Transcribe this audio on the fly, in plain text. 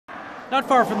Not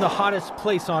far from the hottest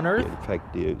place on Earth. In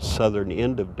fact, the southern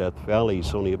end of Death Valley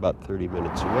is only about 30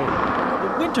 minutes away.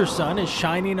 The winter sun is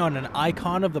shining on an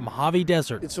icon of the Mojave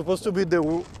Desert. It's supposed to be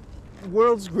the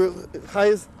world's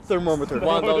highest thermometer.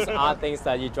 One of those odd things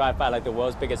that you drive by, like the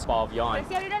world's biggest ball of yarn.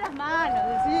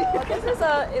 This is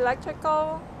an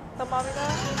electrical thermometer.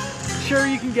 Sure,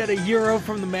 you can get a gyro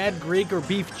from the Mad Greek or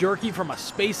beef jerky from a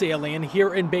space alien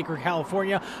here in Baker,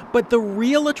 California, but the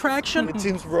real attraction? It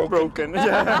seems broken.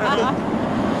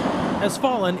 Has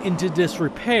fallen into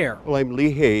disrepair. Well, I'm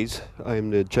Lee Hayes. I'm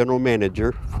the general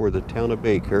manager for the town of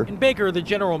Baker. In Baker, the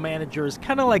general manager is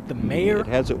kind of like the mayor. It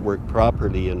hasn't worked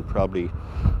properly in probably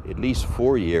at least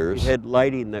 4 years. We had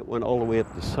lighting that went all the way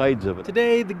up the sides of it.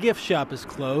 Today, the gift shop is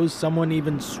closed. Someone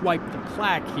even swiped the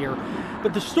plaque here.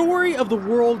 But the story of the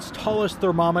world's tallest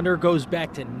thermometer goes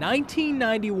back to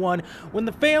 1991 when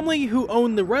the family who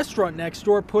owned the restaurant next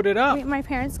door put it up. My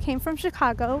parents came from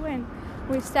Chicago and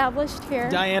we established here.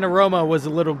 Diana Roma was a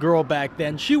little girl back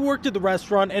then. She worked at the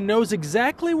restaurant and knows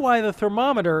exactly why the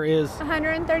thermometer is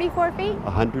 134 feet.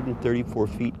 134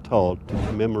 feet tall to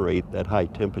commemorate that high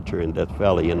temperature in Death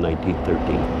Valley in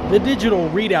 1913. The digital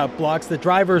readout blocks that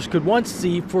drivers could once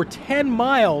see for 10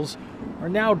 miles are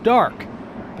now dark.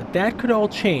 But that could all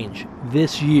change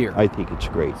this year. I think it's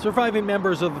great. Surviving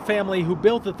members of the family who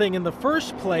built the thing in the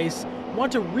first place want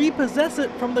to repossess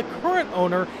it from the current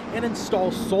owner and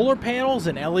install solar panels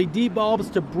and LED bulbs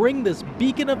to bring this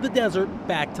beacon of the desert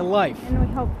back to life. And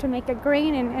we hope to make it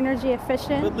green and energy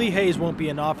efficient. But Lee Hayes won't be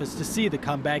in office to see the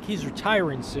comeback. He's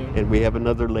retiring soon. And we have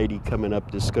another lady coming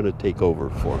up that's going to take over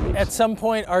for me. At some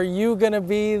point, are you going to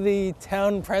be the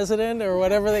town president or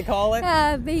whatever they call it?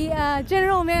 The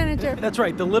general manager. That's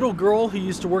right. The little girl who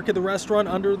used to work at the restaurant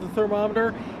under the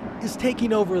thermometer is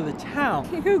taking over the town.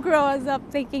 Who grows up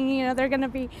thinking, they're going to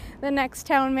be the next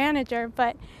town manager,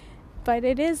 but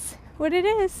it is what it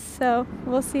is, so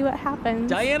we'll see what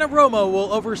happens. Diana Roma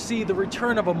will oversee the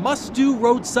return of a must-do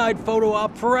roadside photo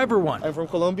op for everyone. I'm from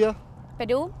Colombia.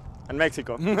 Peru. And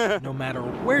Mexico. No matter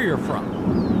where you're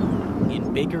from.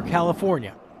 In Baker,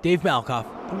 California, Dave Malkoff,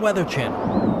 the Weather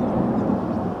Channel.